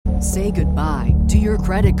Say goodbye to your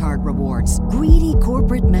credit card rewards. Greedy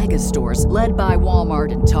corporate mega stores, led by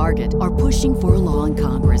Walmart and Target, are pushing for a law in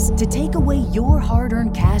Congress to take away your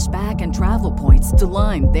hard-earned cash back and travel points to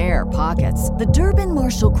line their pockets. The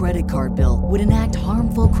Durbin-Marshall credit card bill would enact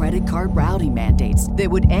harmful credit card routing mandates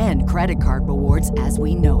that would end credit card rewards as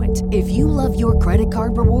we know it. If you love your credit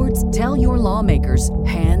card rewards, tell your lawmakers,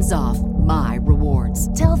 hands off my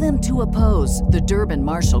rewards. Tell them to oppose the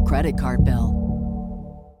Durbin-Marshall credit card bill.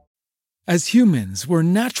 As humans, we're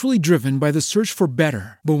naturally driven by the search for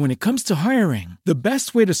better. But when it comes to hiring, the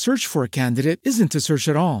best way to search for a candidate isn't to search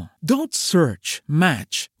at all. Don't search,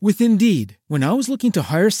 match with Indeed. When I was looking to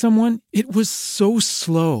hire someone, it was so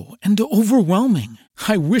slow and overwhelming.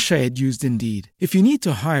 I wish I had used Indeed. If you need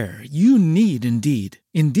to hire, you need Indeed.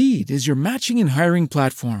 Indeed is your matching and hiring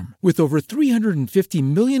platform with over 350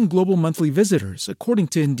 million global monthly visitors, according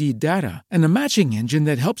to Indeed data, and a matching engine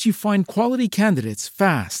that helps you find quality candidates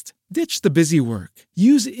fast. Ditch the busy work.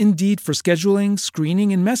 Use Indeed for scheduling,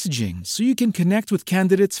 screening, and messaging so you can connect with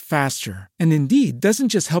candidates faster. And Indeed doesn't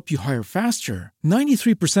just help you hire faster.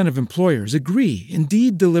 93% of employers agree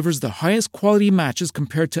Indeed delivers the highest quality matches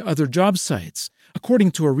compared to other job sites,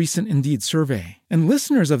 according to a recent Indeed survey. And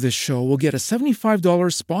listeners of this show will get a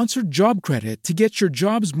 $75 sponsored job credit to get your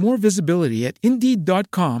jobs more visibility at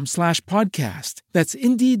Indeed.com/podcast. That's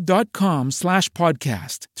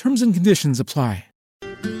Indeed.com/podcast. Terms and conditions apply.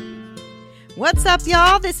 What's up,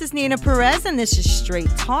 y'all? This is Nina Perez, and this is Straight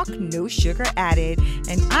Talk, No Sugar Added.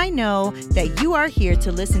 And I know that you are here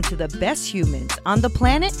to listen to the best humans on the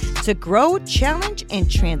planet to grow, challenge,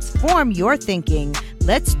 and transform your thinking.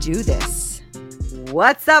 Let's do this.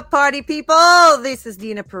 What's up, party people? This is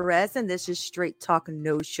Nina Perez, and this is Straight Talk,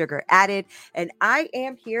 No Sugar Added. And I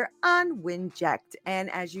am here on Winject.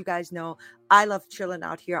 And as you guys know, I love chilling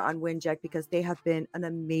out here on Winject because they have been an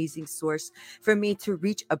amazing source for me to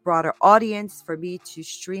reach a broader audience, for me to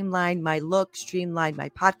streamline my look, streamline my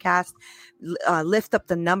podcast, lift up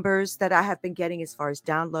the numbers that I have been getting as far as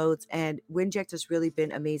downloads. And Winject has really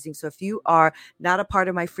been amazing. So if you are not a part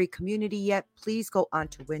of my free community yet, please go on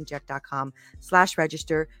to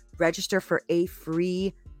winject.com/register. Register for a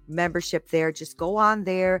free membership there. Just go on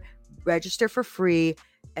there, register for free,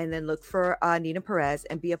 and then look for Nina Perez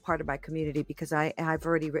and be a part of my community, because I've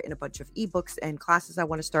already written a bunch of ebooks and classes I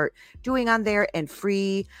want to start doing on there, and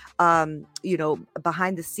free,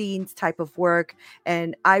 behind the scenes type of work.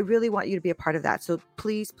 And I really want you to be a part of that. So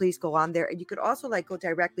please go on there. And you could also go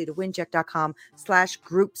directly to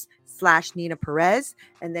winject.com/groups/Nina Perez.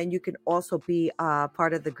 And then you can also be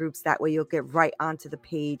part of the groups. That way you'll get right onto the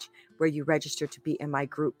page where you register to be in my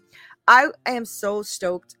group. I am so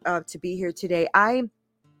stoked to be here today.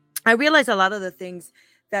 I realize a lot of the things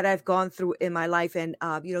that I've gone through in my life. And,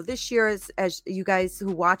 this year, as you guys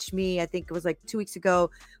who watched me, I think it was 2 weeks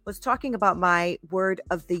ago, was talking about my word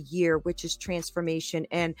of the year, which is transformation.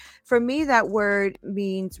 And for me, that word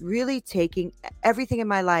means really taking everything in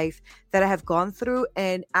my life that I have gone through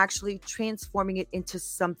and actually transforming it into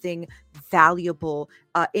something valuable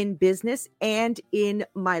in business and in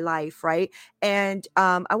my life, right? And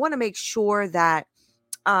I want to make sure that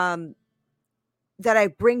that I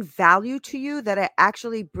bring value to you, that I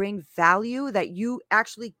actually bring value, that you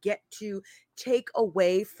actually get to take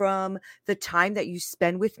away from the time that you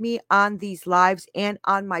spend with me on these lives and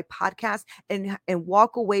on my podcast, and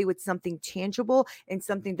walk away with something tangible and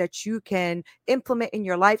something that you can implement in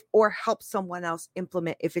your life or help someone else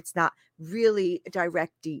implement if it's not really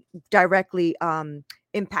directly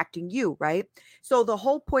impacting you, right? So the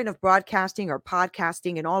whole point of broadcasting or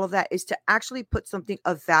podcasting and all of that is to actually put something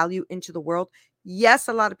of value into the world. Yes,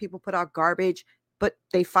 a lot of people put out garbage, but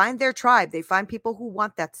they find their tribe. They find people who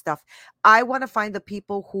want that stuff. I want to find the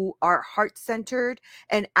people who are heart-centered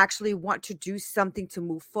and actually want to do something to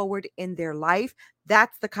move forward in their life.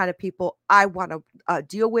 That's the kind of people I want to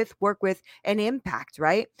deal with, work with, and impact,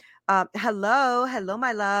 right? Hello,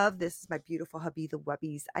 my love. This is my beautiful hubby, the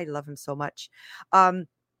Wubbies. I love him so much.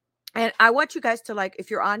 And I want you guys to, if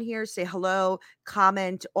you're on here, say hello,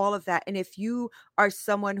 comment, all of that. And if you are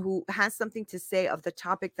someone who has something to say of the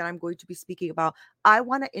topic that I'm going to be speaking about, I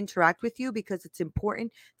want to interact with you, because it's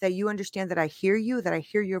important that you understand that I hear you, that I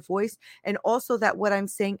hear your voice, and also that what I'm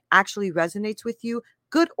saying actually resonates with you,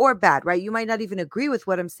 good or bad, right? You might not even agree with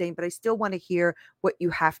what I'm saying, but I still want to hear what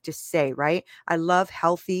you have to say, right? I love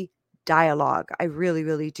healthy dialogue. I really,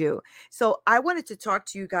 really do. So I wanted to talk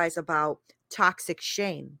to you guys about toxic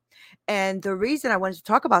shame. And the reason I wanted to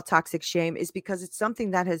talk about toxic shame is because it's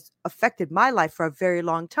something that has affected my life for a very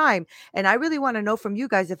long time. And I really want to know from you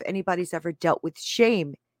guys if anybody's ever dealt with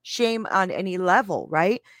shame on any level,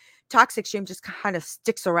 right? toxic shame just kind of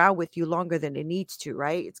sticks around with you longer than it needs to,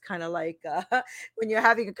 right? It's kind of like when you're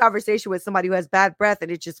having a conversation with somebody who has bad breath and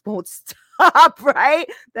it just won't stop, right?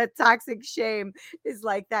 That toxic shame is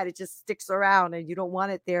like that. It just sticks around and you don't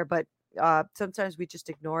want it there, but sometimes we just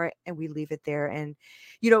ignore it and we leave it there. And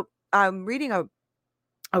I'm reading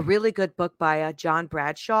a really good book by John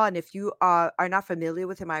Bradshaw. And if you are not familiar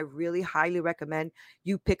with him, I really highly recommend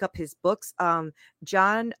you pick up his books.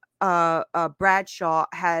 John Bradshaw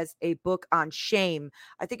has a book on shame.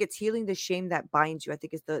 I think it's Healing the Shame That Binds You, I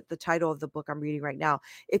think is the title of the book I'm reading right now.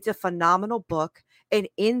 It's a phenomenal book. And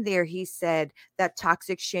in there, he said that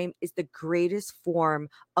toxic shame is the greatest form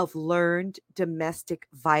of learned domestic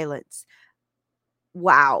violence.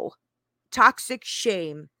 Wow. Toxic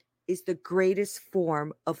shame is the greatest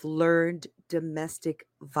form of learned domestic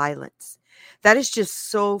violence. That is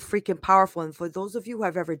just so freaking powerful. And for those of you who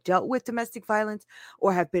have ever dealt with domestic violence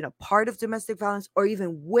or have been a part of domestic violence or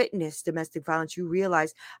even witnessed domestic violence, you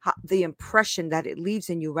realize the impression that it leaves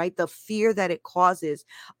in you, right? The fear that it causes,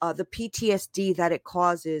 the PTSD that it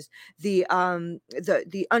causes, the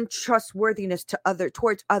untrustworthiness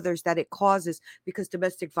towards others that it causes, because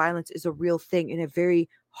domestic violence is a real thing and a very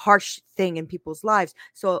harsh thing in people's lives.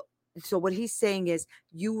 So what he's saying is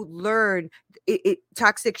you learn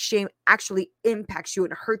toxic shame actually impacts you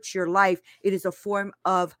and hurts your life. It is a form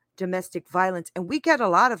of domestic violence. And we get a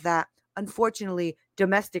lot of that, unfortunately,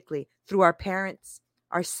 domestically through our parents,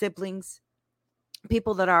 our siblings,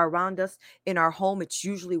 people that are around us in our home. It's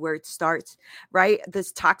usually where it starts, right?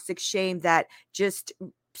 This toxic shame that just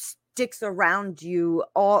sticks around you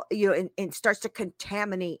all, and starts to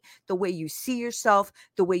contaminate the way you see yourself,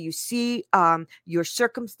 the way you see your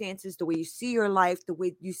circumstances, the way you see your life, the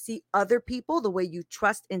way you see other people, the way you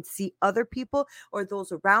trust and see other people or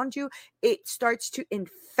those around you. It starts to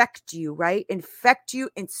infect you, right? Infect you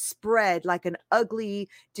and spread like an ugly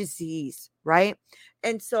disease, right?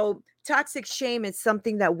 And so toxic shame is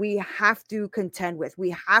something that we have to contend with.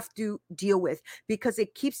 We have to deal with, because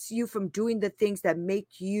it keeps you from doing the things that make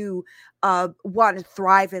you want to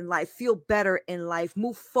thrive in life, feel better in life,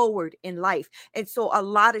 move forward in life. And so a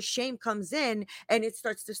lot of shame comes in and it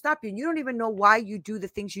starts to stop you. And you don't even know why you do the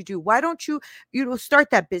things you do. Why don't you, start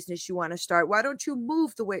that business you want to start? Why don't you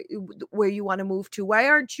move the way where you want to move to? Why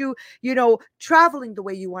aren't you, traveling the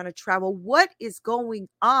way you want to travel? What is going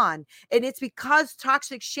on? And it's because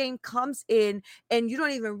toxic shame comes in and you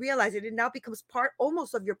don't even realize it. It now becomes part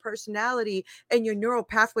almost of your personality and your neural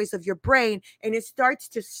pathways of your brain. And it starts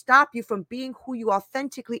to stop you from being who you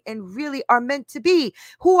authentically and really are meant to be.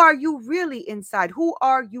 Who are you really inside? Who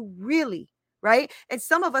are you really? Right? And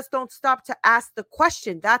some of us don't stop to ask the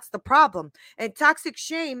question. That's the problem. And toxic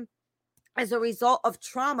shame, as a result of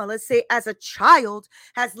trauma, let's say as a child,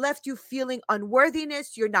 has left you feeling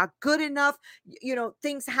unworthiness. You're not good enough.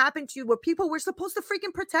 Things happen to you where people were supposed to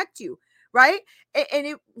freaking protect you, right? And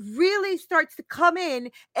it really starts to come in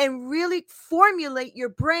and really formulate your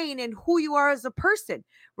brain and who you are as a person,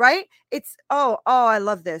 right? It's, I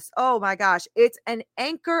love this. Oh my gosh. It's an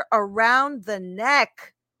anchor around the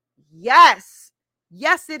neck. Yes.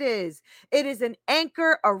 Yes, it is. It is an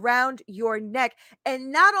anchor around your neck. And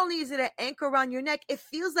not only is it an anchor around your neck, it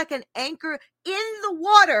feels like an anchor in the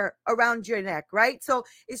water around your neck, right? So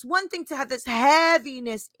it's one thing to have this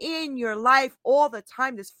heaviness in your life all the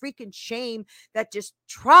time, this freaking shame that just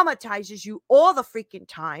traumatizes you all the freaking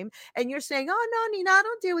time. And you're saying, oh, no, Nina, I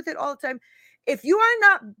don't deal with it all the time. If you are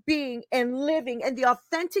not being and living in the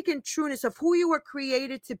authentic and trueness of who you were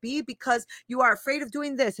created to be, because you are afraid of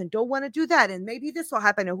doing this and don't want to do that, and maybe this will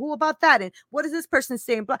happen, and who about that, and what is this person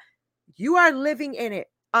saying? But you are living in it.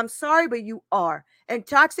 I'm sorry, but you are. And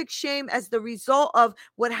toxic shame, as the result of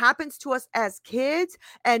what happens to us as kids,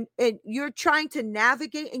 and you're trying to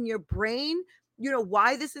navigate in your brain,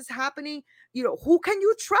 why this is happening, who can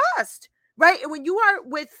you trust? Right. And when you are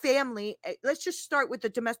with family, let's just start with the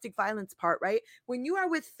domestic violence part, right? When you are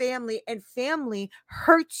with family and family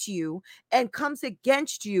hurts you and comes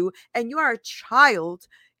against you and you are a child,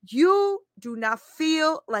 you do not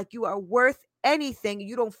feel like you are worth anything.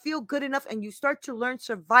 You don't feel good enough and you start to learn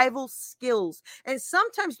survival skills. And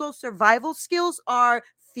sometimes those survival skills are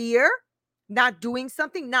fear, not doing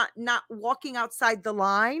something, not walking outside the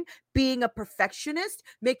line, being a perfectionist,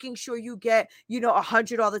 making sure you get,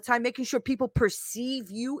 100 all the time, making sure people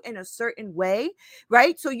perceive you in a certain way,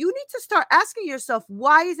 right? So you need to start asking yourself,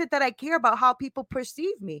 why is it that I care about how people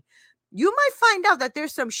perceive me? You might find out that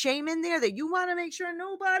there's some shame in there that you want to make sure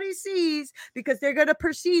nobody sees because they're going to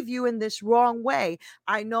perceive you in this wrong way.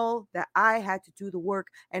 I know that I had to do the work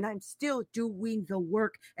and I'm still doing the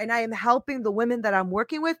work, and I am helping the women that I'm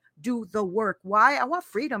working with do the work. Why? I want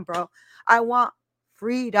freedom, bro. I want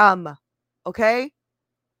freedom. Okay.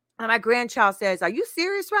 And my grandchild says, "Are you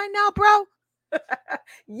serious right now, bro?"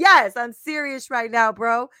 Yes, I'm serious right now,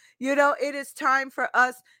 bro. It is time for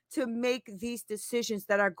us to make these decisions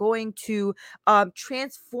that are going to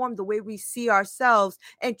transform the way we see ourselves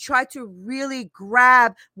and try to really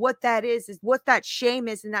grab what that is what that shame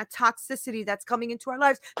is and that toxicity that's coming into our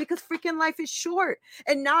lives, because freaking life is short.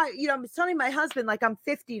 And now, I'm telling my husband, like, I'm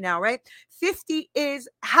 50 now, right? 50 is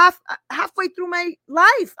halfway through my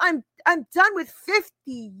life. I'm done with 50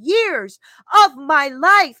 years of my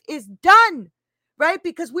life is done. Right?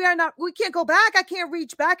 Because we can't go back. I can't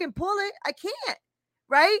reach back and pull it. I can't.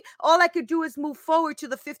 Right? All I could do is move forward to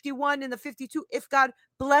the 51 and the 52. If God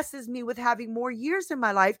blesses me with having more years in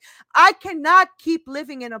my life, I cannot keep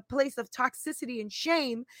living in a place of toxicity and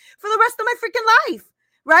shame for the rest of my freaking life.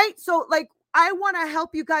 Right? So, like, I want to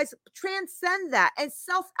help you guys transcend that and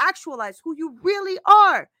self-actualize who you really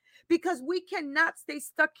are, because we cannot stay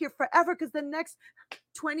stuck here forever, because the next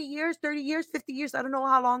 20 years, 30 years, 50 years, I don't know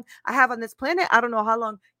how long I have on this planet. I don't know how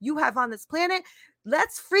long you have on this planet.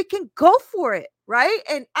 Let's freaking go for it, right?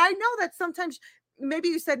 And I know that sometimes maybe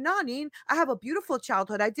you said, "No, Neen, I have a beautiful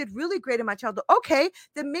childhood. I did really great in my childhood." Okay,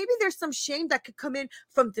 then maybe there's some shame that could come in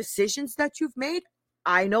from decisions that you've made.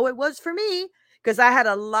 I know it was for me, because I had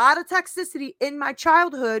a lot of toxicity in my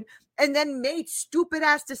childhood and then made stupid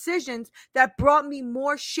ass decisions that brought me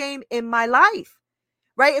more shame in my life.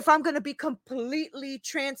 Right? If I'm going to be completely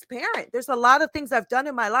transparent, there's a lot of things I've done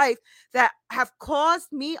in my life that have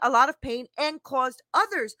caused me a lot of pain and caused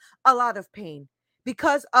others a lot of pain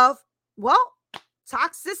because of, well,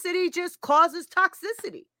 toxicity just causes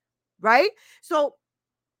toxicity. Right? So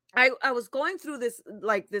I was going through this,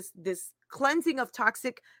 like, this cleansing of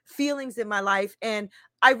toxic feelings in my life, and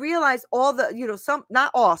I realized all the, some,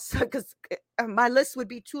 not all, because my list would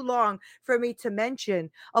be too long for me to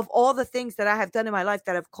mention, of all the things that I have done in my life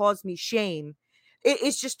that have caused me shame.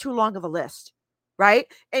 It's just too long of a list,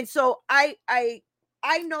 right? And so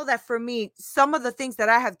I know that for me, some of the things that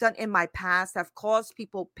I have done in my past have caused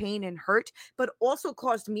people pain and hurt, but also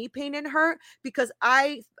caused me pain and hurt, because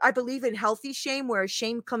I believe in healthy shame, where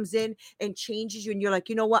shame comes in and changes you, and you're like,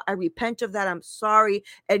 "You know what? I repent of that. I'm sorry."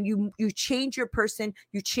 And you change your person,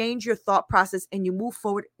 you change your thought process, and you move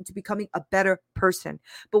forward into becoming a better person.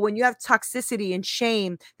 But when you have toxicity and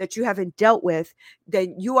shame that you haven't dealt with,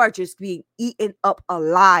 then you are just being eaten up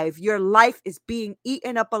alive. Your life is being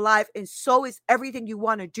eaten up alive, and so is everything you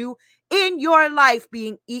want to do in your life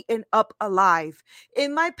being eaten up alive.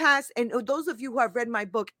 In my past, and those of you who have read my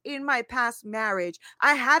book, in my past marriage,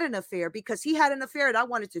 I had an affair because he had an affair and I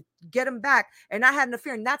wanted to get him back, and I had an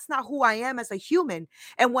affair, and that's not who I am as a human.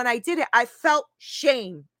 And when I did it, I felt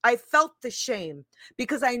shame. I felt the shame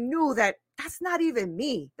because I knew that that's not even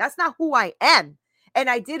me. That's not who I am. And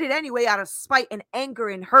I did it anyway out of spite and anger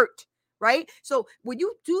and hurt. Right? So when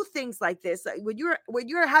you do things like this, when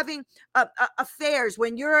you're having affairs,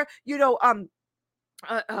 when you're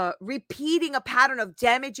repeating a pattern of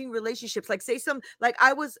damaging relationships, like, say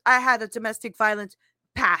I had a domestic violence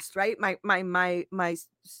past, right? My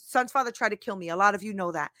son's father tried to kill me. A lot of you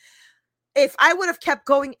know that. If I would have kept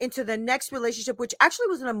going into the next relationship, which actually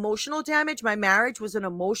was an emotional damage, my marriage was an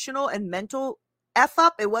emotional and mental F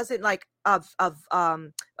up. It wasn't like a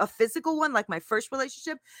physical one like my first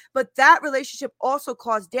relationship, but that relationship also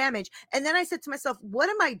caused damage. And then I said to myself, what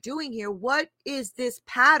am I doing here? What is this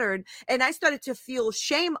pattern? And I started to feel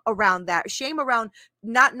shame around that, shame around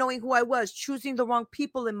not knowing who I was, choosing the wrong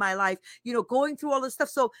people in my life, going through all this stuff.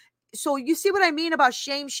 So you see what I mean about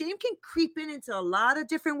shame? Shame can creep into a lot of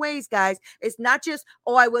different ways, guys. It's not just,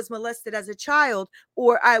 "Oh, I was molested as a child,"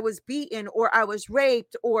 or "I was beaten," or "I was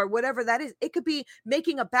raped," or whatever that is. It could be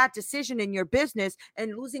making a bad decision in your business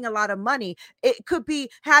and losing a lot of money. It could be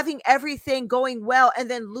having everything going well and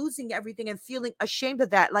then losing everything and feeling ashamed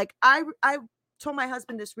of that. Like, I told my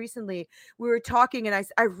husband this recently. We were talking, and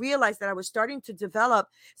I realized that I was starting to develop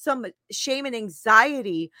some shame and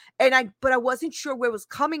anxiety, but I wasn't sure where it was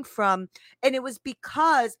coming from. And it was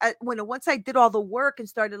because once I did all the work and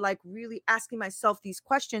started, like, really asking myself these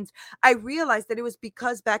questions, I realized that it was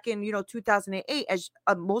because back in 2008, as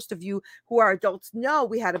most of you who are adults know,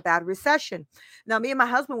 we had a bad recession. Now, me and my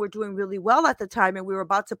husband were doing really well at the time, and we were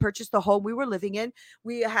about to purchase the home we were living in.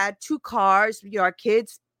 We had 2 cars. Our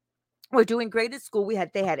kids were doing great at school.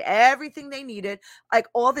 They had everything they needed. Like,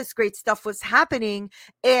 all this great stuff was happening.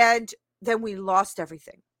 And then we lost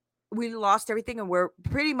everything. And we're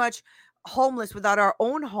pretty much homeless without our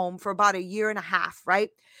own home for about a year and a half. Right.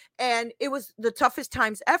 And it was the toughest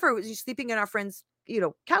times ever. It was sleeping in our friends'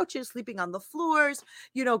 couches, sleeping on the floors,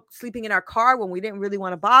 sleeping in our car when we didn't really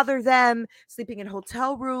want to bother them, sleeping in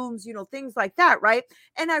hotel rooms, things like that, right?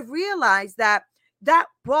 And I realized that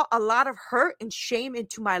brought a lot of hurt and shame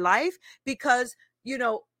into my life because,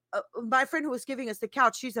 my friend who was giving us the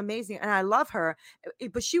couch, she's amazing and I love her,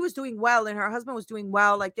 but she was doing well and her husband was doing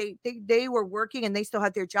well. Like they were working and they still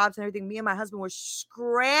had their jobs and everything. Me and my husband were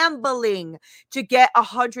scrambling to get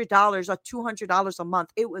 $100 or $200 a month.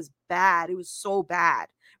 It was bad. It was so bad,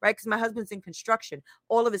 right? Because my husband's in construction.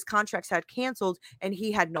 All of his contracts had canceled and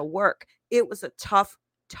he had no work. It was a tough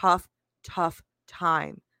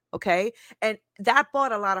time. Okay. And that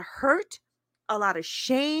brought a lot of hurt, a lot of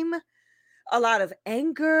shame, a lot of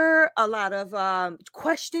anger, a lot of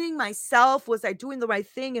questioning myself. Was I doing the right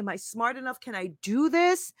thing? Am I smart enough? Can I do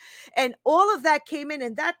this? And all of that came in,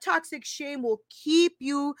 and that toxic shame will keep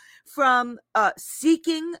you from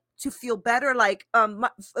seeking to feel better, like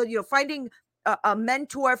finding a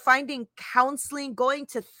mentor, finding counseling, going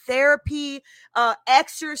to therapy,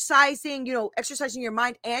 exercising your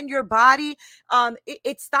mind and your body.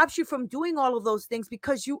 It stops you from doing all of those things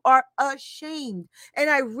because you are ashamed. And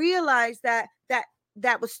I realized that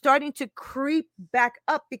was starting to creep back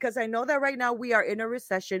up because I know that right now we are in a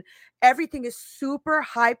recession. Everything is super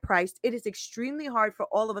high priced. It is extremely hard for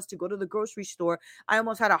all of us to go to the grocery store. I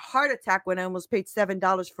almost had a heart attack when I almost paid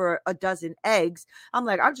 $7 for a dozen eggs. I'm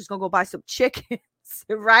like, I'm just gonna go buy some chickens,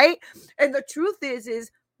 right? And the truth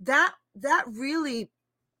is that really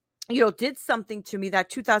did something to me, that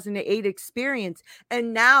 2008 experience.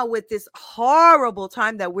 And now with this horrible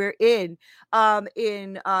time that we're in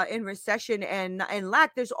recession and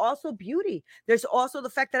lack, there's also beauty. There's also the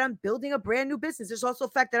fact that I'm building a brand new business. There's also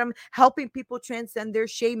the fact that I'm helping people transcend their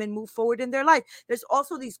shame and move forward in their life. There's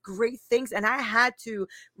also these great things. And I had to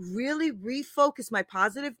really refocus my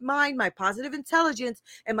positive mind, my positive intelligence,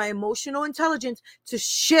 and my emotional intelligence to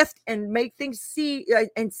shift and make things see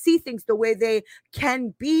things the way they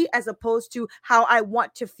can be, as opposed to how I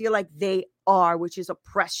want to feel like they are, which is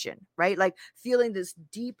oppression, right? Like feeling this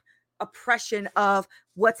deep oppression of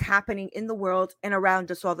what's happening in the world and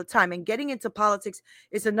around us all the time. And getting into politics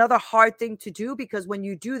is another hard thing to do, because when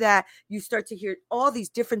you do that, you start to hear all these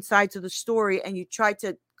different sides of the story and you try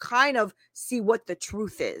to kind of see what the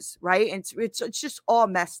truth is, right? And it's just all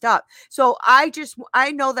messed up. So I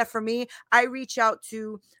know that for me, I reach out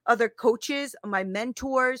to other coaches, my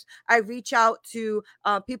mentors. I reach out to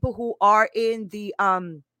people who are in the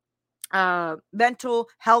mental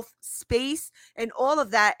health space and all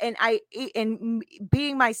of that. And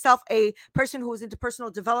being myself a person who is into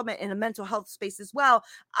personal development in a mental health space as well,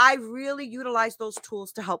 I really utilize those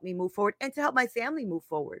tools to help me move forward and to help my family move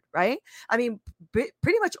forward, right? I mean,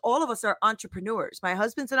 pretty much all of us are entrepreneurs. My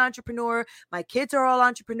husband's an entrepreneur. My kids are all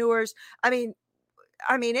entrepreneurs. I mean,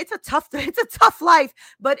 it's a tough life,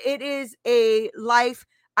 but it is a life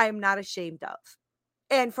I'm not ashamed of.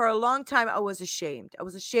 And for a long time, I was ashamed. I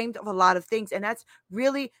was ashamed of a lot of things. And that's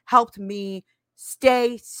really helped me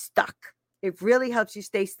stay stuck. It really helps you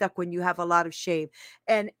stay stuck when you have a lot of shame.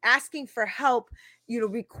 And asking for help,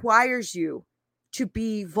 requires you to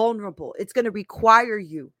be vulnerable. It's going to require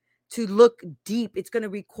you to look deep. It's going to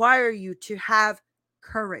require you to have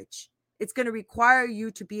courage. It's going to require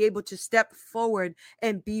you to be able to step forward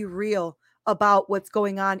and be real about what's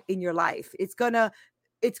going on in your life. It's going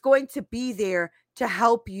to be there to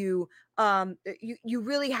help you. You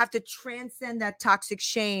really have to transcend that toxic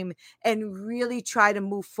shame and really try to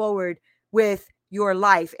move forward with your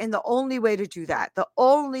life. And the only way to do that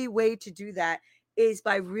is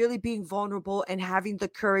by really being vulnerable and having the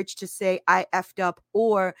courage to say, I effed up,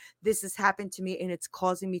 or this has happened to me and it's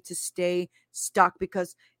causing me to stay stuck,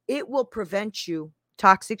 because it will prevent you.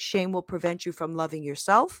 Toxic shame will prevent you from loving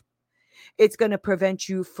yourself. It's going to prevent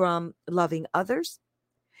you from loving others.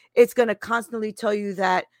 It's going to constantly tell you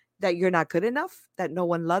that you're not good enough, that no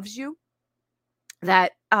one loves you,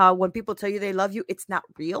 that when people tell you they love you, it's not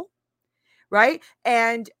real, right?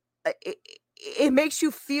 And it makes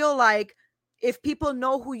you feel like if people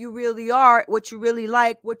know who you really are, what you really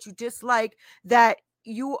like, what you dislike, that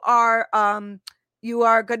you are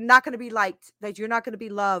not going to be liked, that you're not going to be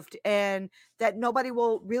loved, and that nobody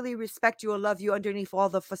will really respect you or love you underneath all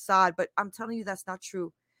the facade. But I'm telling you, that's not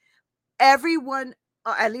true. Everyone,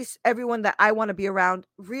 at least everyone that I want to be around,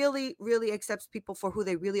 really, really accepts people for who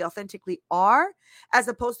they really authentically are, as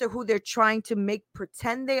opposed to who they're trying to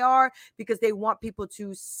pretend they are, because they want people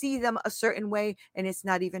to see them a certain way, and it's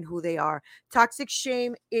not even who they are. Toxic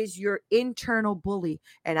shame is your internal bully,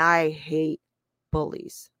 and I hate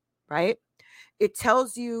bullies, right? It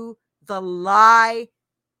tells you the lie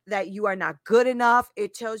that you are not good enough.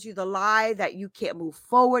 It tells you the lie that you can't move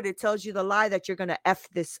forward. It tells you the lie that you're going to F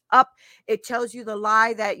this up. It tells you the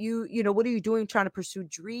lie that what are you doing trying to pursue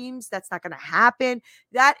dreams? That's not going to happen.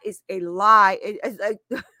 That is a lie.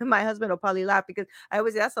 My husband will probably laugh because I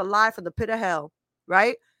always say that's a lie from the pit of hell,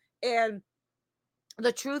 right? And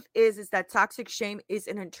the truth is that toxic shame is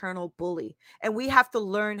an internal bully, and we have to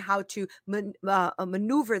learn how to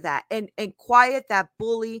maneuver that and quiet that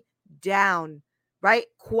bully down, right?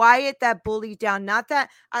 Quiet that bully down. Not that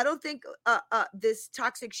I don't think this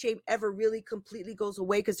toxic shame ever really completely goes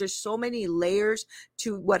away, because there's so many layers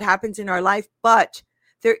to what happens in our life, but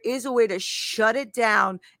there is a way to shut it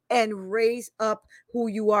down and raise up who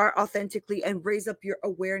you are authentically and raise up your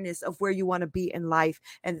awareness of where you want to be in life.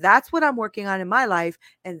 And that's what I'm working on in my life.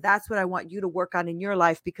 And that's what I want you to work on in your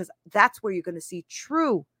life, because that's where you're going to see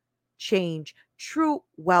true change, true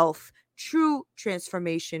wealth, true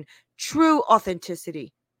transformation, true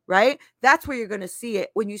authenticity, right? That's where you're going to see it,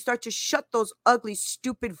 when you start to shut those ugly,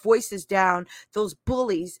 stupid voices down, those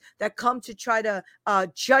bullies that come to try to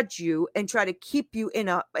judge you and try to keep you in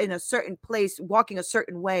a certain place, walking a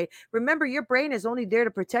certain way. Remember, your brain is only there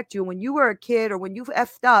to protect you. When you were a kid or when you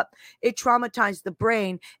effed up, it traumatized the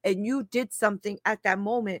brain, and you did something at that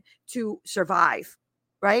moment to survive,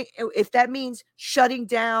 right? If that means shutting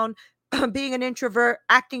down, being an introvert,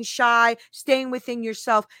 acting shy, staying within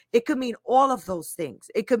yourself, it could mean all of those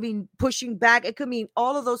things. It could mean pushing back. It could mean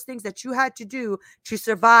all of those things that you had to do to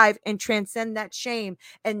survive and transcend that shame.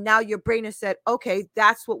 And now your brain has said, okay,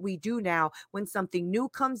 that's what we do now. When something new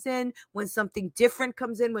comes in, when something different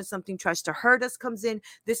comes in, when something tries to hurt us comes in,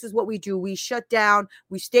 this is what we do. We shut down,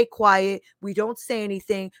 we stay quiet, we don't say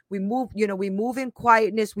anything, we move in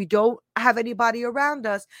quietness, we don't have anybody around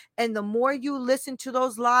us. And the more you listen to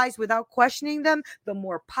those lies without questioning them, the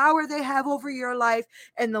more power they have over your life,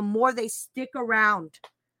 and the more they stick around.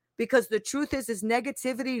 Because the truth is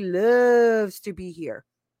negativity loves to be here,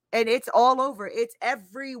 and it's all over. It's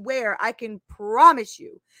everywhere. I can promise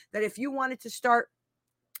you that if you wanted to start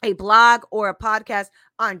a blog or a podcast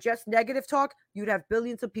on just negative talk, you'd have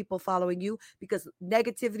billions of people following you, because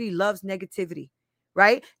negativity loves negativity,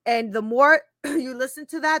 right? And the more you listen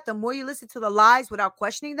to that, the more you listen to the lies without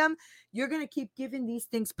questioning them, you're going to keep giving these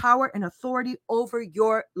things power and authority over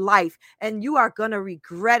your life. And you are going to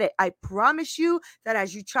regret it. I promise you that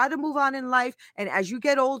as you try to move on in life, and as you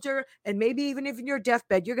get older, and maybe even if in your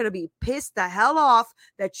deathbed, you're going to be pissed the hell off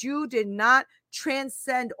that you did not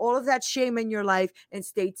transcend all of that shame in your life and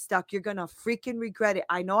stayed stuck. You're going to freaking regret it.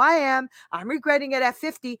 I know I am. I'm regretting it at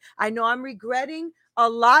 50. I know I'm regretting a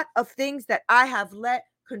lot of things that I have let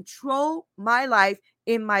control my life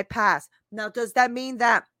in my past. Now, does that mean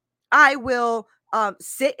that I will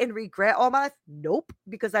sit and regret all my life? Nope,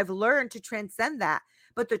 because I've learned to transcend that.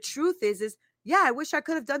 But the truth is, yeah, I wish I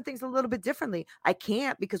could have done things a little bit differently. I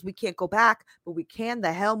can't, because we can't go back, but we can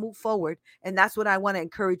the hell move forward. And that's what I want to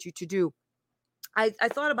encourage you to do. I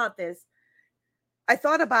thought about this. I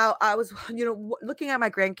was, looking at my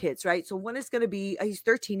grandkids, right? So one is going to be, he's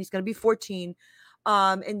 13, he's going to be 14.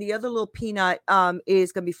 And the other little peanut,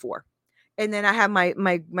 is going to be 4. And then I have my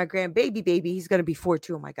grandbaby baby. He's going to be 4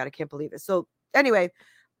 too. Oh my God, I can't believe it. So anyway,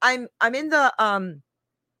 I'm in the,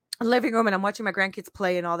 living room, and I'm watching my grandkids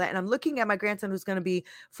play and all that. And I'm looking at my grandson, who's going to be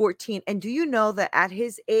 14. And do you know that at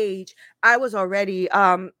his age, I was already,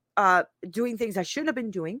 doing things I shouldn't have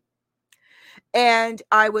been doing. And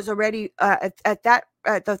I was already at the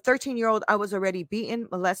 13-year-old, I was already beaten,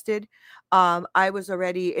 molested. I was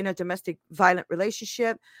already in a domestic violent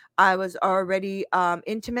relationship. I was already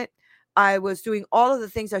intimate. I was doing all of the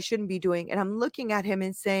things I shouldn't be doing. And I'm looking at him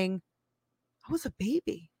and saying, I was a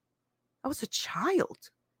baby. I was a child.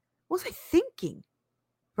 What was I thinking?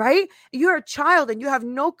 Right? You're a child and you have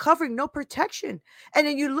no covering, no protection. And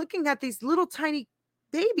then you're looking at these little tiny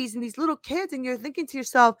babies and these little kids, and you're thinking to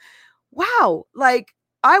yourself, wow, like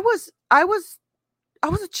I was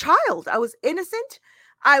a child. I was innocent.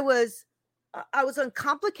 I was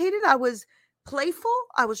uncomplicated. I was playful.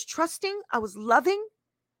 I was trusting. I was loving.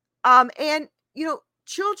 And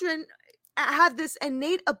children have this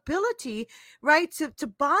innate ability, right, to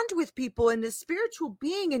bond with people and the spiritual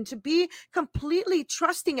being, and to be completely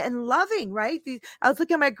trusting and loving, right? I was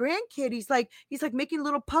looking at my grandkid. He's like making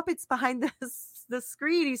little puppets behind the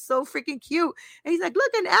screen. He's so freaking cute. And he's like,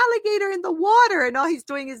 look, an alligator in the water. And all he's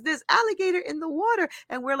doing is this, alligator in the water.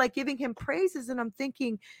 And we're like giving him praises. And I'm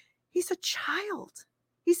thinking, he's a child.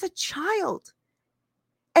 He's a child.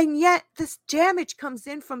 And yet this damage comes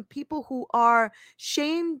in from people who are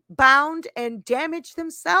shame bound and damage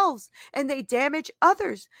themselves, and they damage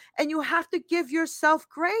others. And you have to give yourself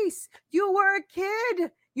grace. You were a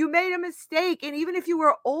kid. You made a mistake. And even if you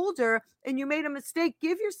were older and you made a mistake,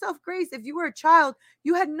 give yourself grace. If you were a child,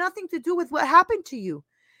 you had nothing to do with what happened to you.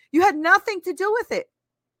 You had nothing to do with it.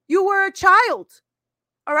 You were a child.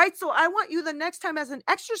 All right. So I want you the next time, as an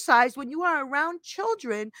exercise, when you are around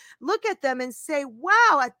children, look at them and say,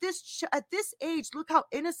 wow, at this age, look how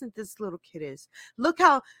innocent this little kid is. Look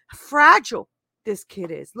how fragile this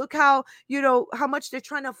kid is. Look how, how much they're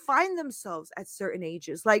trying to find themselves at certain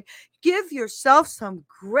ages. Like, give yourself some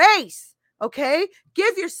grace. Okay,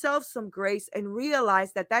 give yourself some grace and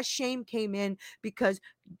realize that shame came in because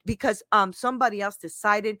somebody else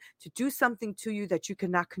decided to do something to you that you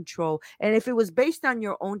cannot control. And if it was based on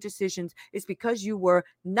your own decisions, it's because you were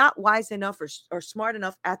not wise enough or smart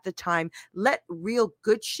enough at the time. Let real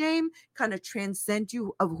good shame kind of transcend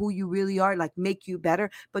you of who you really are, like make you better.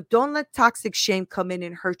 But don't let toxic shame come in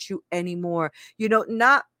and hurt you anymore.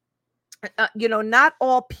 Not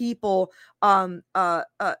all people,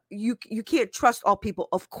 you can't trust all people,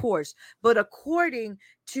 of course, but according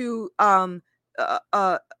to uh,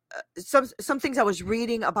 uh some things I was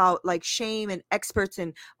reading about, like shame and experts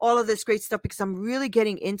and all of this great stuff, because I'm really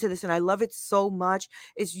getting into this and I love it so much,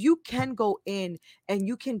 is you can go in and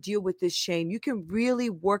you can deal with this shame. You can really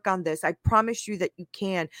work on this. I promise you that you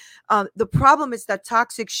can. The problem is that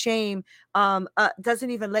toxic shame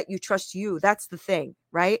doesn't even let you trust you. That's the thing,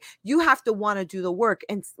 right? You have to want to do the work.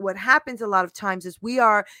 And what happens a lot of times is we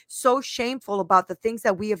are so shameful about the things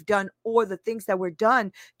that we have done or the things that were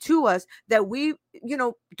done to us that we,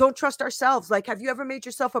 don't trust ourselves. Like, have you ever made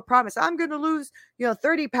yourself a promise? I'm going to lose,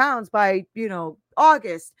 30 pounds by,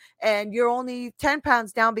 August, and you're only 10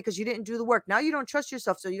 pounds down because you didn't do the work. Now you don't trust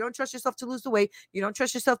yourself. So you don't trust yourself to lose the weight. You don't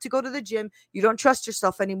trust yourself to go to the gym. You don't trust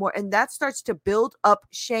yourself anymore. And that starts to build up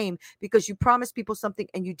shame because you promised people something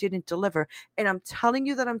and you didn't deliver. And I'm telling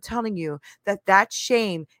you that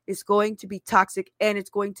shame is going to be toxic and it's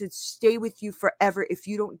going to stay with you forever if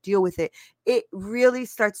you don't deal with it. It really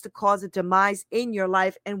starts to cause a demise in your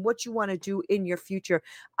life and what you want to do in your future.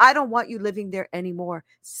 I don't want you living there anymore.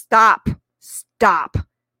 Stop,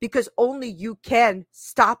 because only you can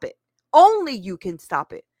stop it. Only you can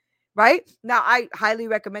stop it. Right now, I highly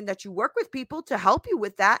recommend that you work with people to help you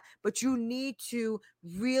with that, but you need to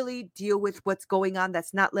really deal with what's going on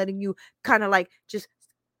that's not letting you kind of like just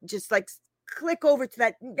like click over to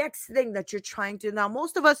that next thing that you're trying to. Now,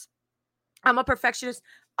 most of us, I'm a perfectionist.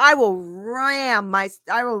 I will ram right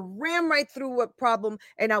through a problem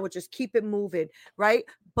and I will just keep it moving, right?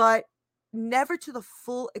 But never to the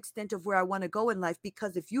full extent of where I want to go in life,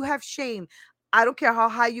 because if you have shame, I don't care how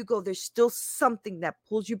high you go, there's still something that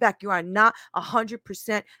pulls you back. You are not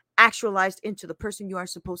 100% actualized into the person you are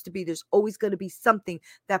supposed to be. There's always going to be something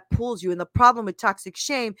that pulls you. And the problem with toxic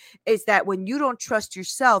shame is that when you don't trust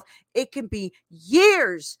yourself, it can be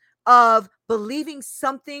years of believing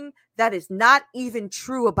something that is not even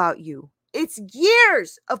true about you. It's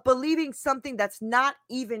years of believing something that's not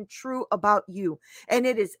even true about you. And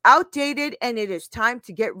it is outdated and it is time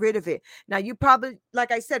to get rid of it. Now, you probably,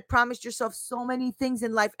 like I said, promised yourself so many things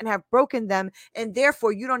in life and have broken them. And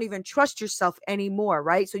therefore, you don't even trust yourself anymore,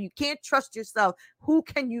 right? So you can't trust yourself. Who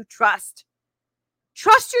can you trust?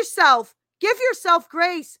 Trust yourself. Give yourself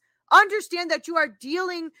grace. Understand that you are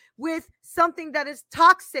dealing with something that is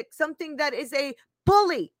toxic, something that is a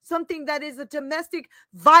bully, something that is a domestic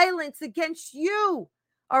violence against you.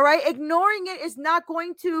 All right. Ignoring it is not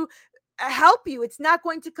going to help you. It's not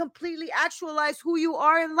going to completely actualize who you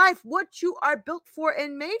are in life, what you are built for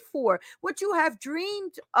and made for, what you have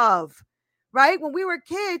dreamed of. Right? When we were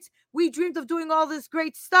kids, we dreamed of doing all this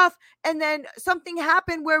great stuff. And then something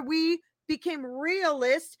happened where we became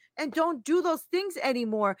realists and don't do those things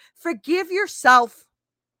anymore. Forgive yourself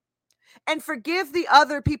and forgive the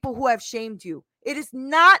other people who have shamed you. It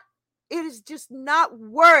is just not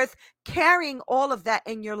worth carrying all of that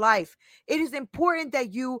in your life. It is important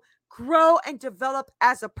that you grow and develop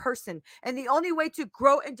as a person. And the only way to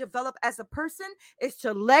grow and develop as a person is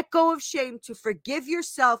to let go of shame, to forgive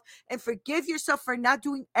yourself and forgive yourself for not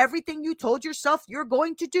doing everything you told yourself you're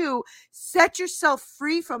going to do. Set yourself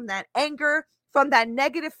free from that anger, from that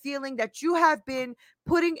negative feeling that you have been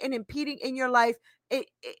putting and impeding in your life,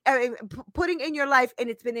 putting in your life, and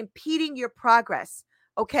it's been impeding your progress.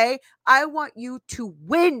 Okay. I want you to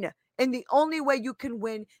win. And the only way you can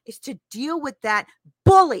win is to deal with that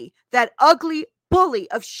bully, that ugly bully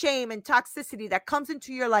of shame and toxicity that comes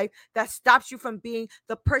into your life that stops you from being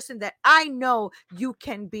the person that I know you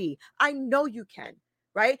can be. I know you can,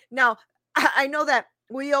 right? Now, I know that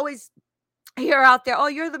we always hear out there, oh,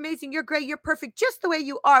 you're amazing, you're great, you're perfect, just the way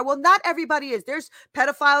you are. Well, not everybody is. There's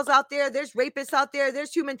pedophiles out there, there's rapists out there,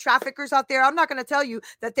 there's human traffickers out there. I'm not going to tell you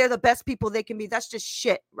that they're the best people they can be. That's just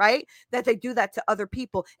shit, right? That they do that to other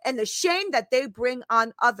people. And the shame that they bring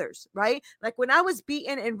on others, right? Like when I was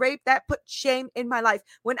beaten and raped, that put shame in my life.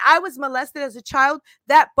 When I was molested as a child,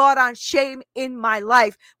 that brought on shame in my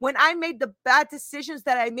life. When I made the bad decisions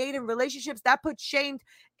that I made in relationships, that put shame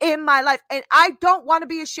in my life. And I don't want to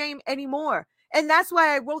be ashamed anymore. And that's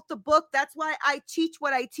why I wrote the book. That's why I teach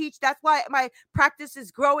what I teach. That's why my practice is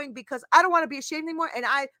growing, because I don't want to be ashamed anymore. And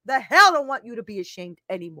I the hell don't want you to be ashamed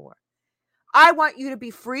anymore. I want you to be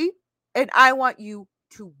free, and I want you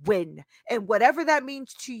to win. And whatever that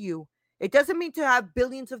means to you, it doesn't mean to have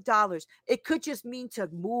billions of dollars. It could just mean to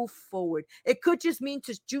move forward. It could just mean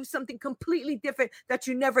to do something completely different that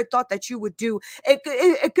you never thought that you would do.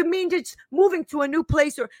 It could mean just moving to a new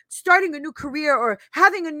place, or starting a new career, or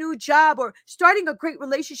having a new job, or starting a great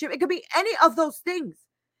relationship. It could be any of those things.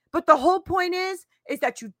 But the whole point is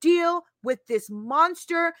that you deal with this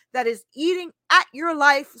monster that is eating at your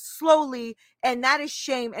life slowly, and that is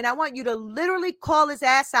shame. And I want you to literally call his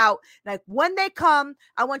ass out. Like when they come,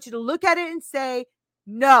 I want you to look at it and say,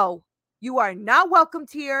 no, you are not welcomed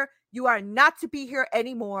here. You are not to be here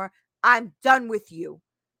anymore. I'm done with you.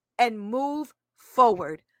 And move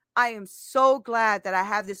forward. I am so glad that I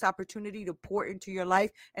have this opportunity to pour into your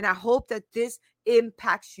life. And I hope that this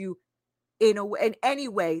impacts you in any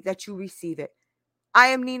way that you receive it. I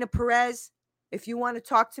am Nina Perez. If you want to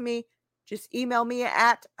talk to me, just email me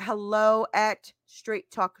at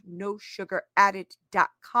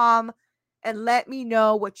hello@straighttalknosugaradded.com and let me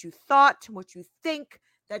know what you thought, what you think,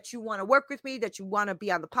 that you want to work with me, that you want to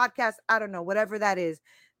be on the podcast. I don't know, whatever that is.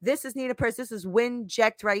 This is Nina Perez. This is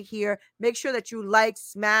Winject right here. Make sure that you like,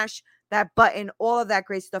 smash that button, all of that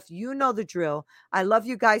great stuff. You know the drill. I love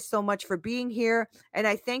you guys so much for being here. And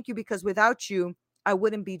I thank you, because without you, I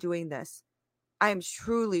wouldn't be doing this. I am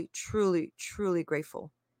truly, truly, truly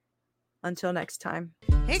grateful. Until next time.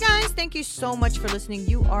 Hey guys, thank you so much for listening.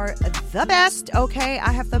 You are the best, okay?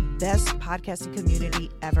 I have the best podcasting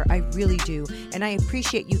community ever. I really do. And I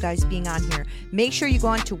appreciate you guys being on here. Make sure you go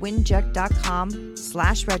on to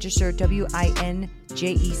winject.com/register,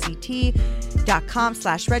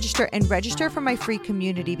 WINJECT.com/register, and register for my free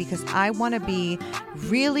community, because I want to be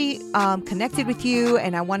really connected with you,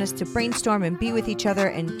 and I want us to brainstorm and be with each other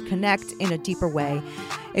and connect in a deeper way.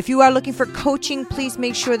 If you are looking for coaching, please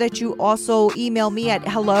make sure that you also email me at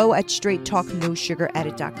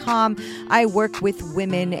hello@straighttalknosugaradded.com. I work with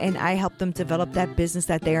women, and I help them develop that business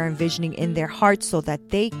that they are envisioning in their hearts so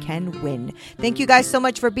that they can win. Thank you guys so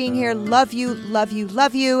much for being here. Love you, love you,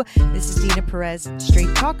 love you. This is Nina Perez.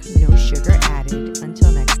 Straight talk, no sugar added.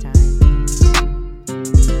 Until next time.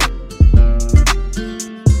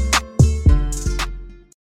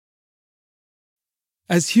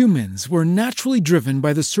 As humans, we're naturally driven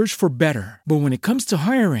by the search for better. But when it comes to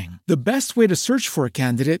hiring, the best way to search for a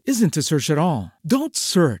candidate isn't to search at all. Don't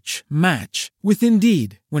search, match with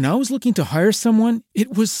Indeed. When I was looking to hire someone,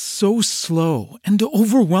 it was so slow and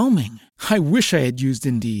overwhelming. I wish I had used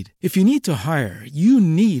Indeed. If you need to hire, you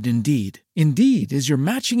need Indeed. Indeed is your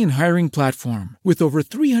matching and hiring platform with over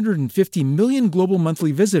 350 million global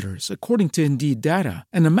monthly visitors, according to Indeed data,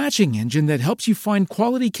 and a matching engine that helps you find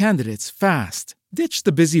quality candidates fast. Ditch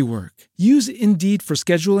the busy work. Use Indeed for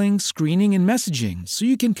scheduling, screening, and messaging so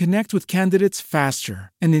you can connect with candidates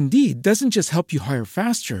faster. And Indeed doesn't just help you hire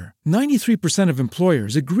faster. 93% of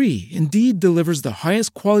employers agree Indeed delivers the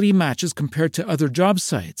highest quality matches compared to other job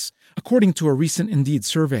sites, according to a recent Indeed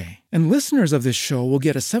survey. And listeners of this show will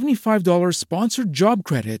get a $75 sponsored job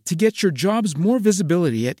credit to get your jobs more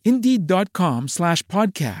visibility at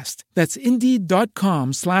Indeed.com/podcast. That's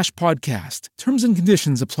Indeed.com/podcast. Terms and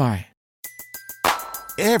conditions apply.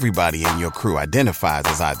 Everybody in your crew identifies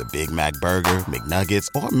as either Big Mac Burger, McNuggets,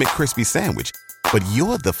 or McCrispy Sandwich. But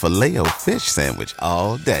you're the Filet-O-Fish Sandwich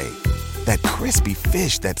all day. That crispy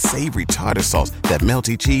fish, that savory tartar sauce, that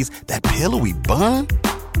melty cheese, that pillowy bun.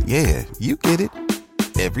 Yeah, you get it.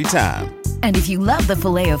 Every time. And if you love the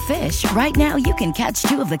Filet-O-Fish, right now you can catch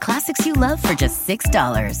two of the classics you love for just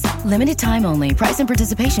 $6. Limited time only. Price and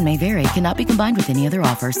participation may vary. Cannot be combined with any other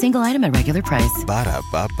offer. Single item at regular price.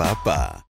 Ba-da-ba-ba-ba.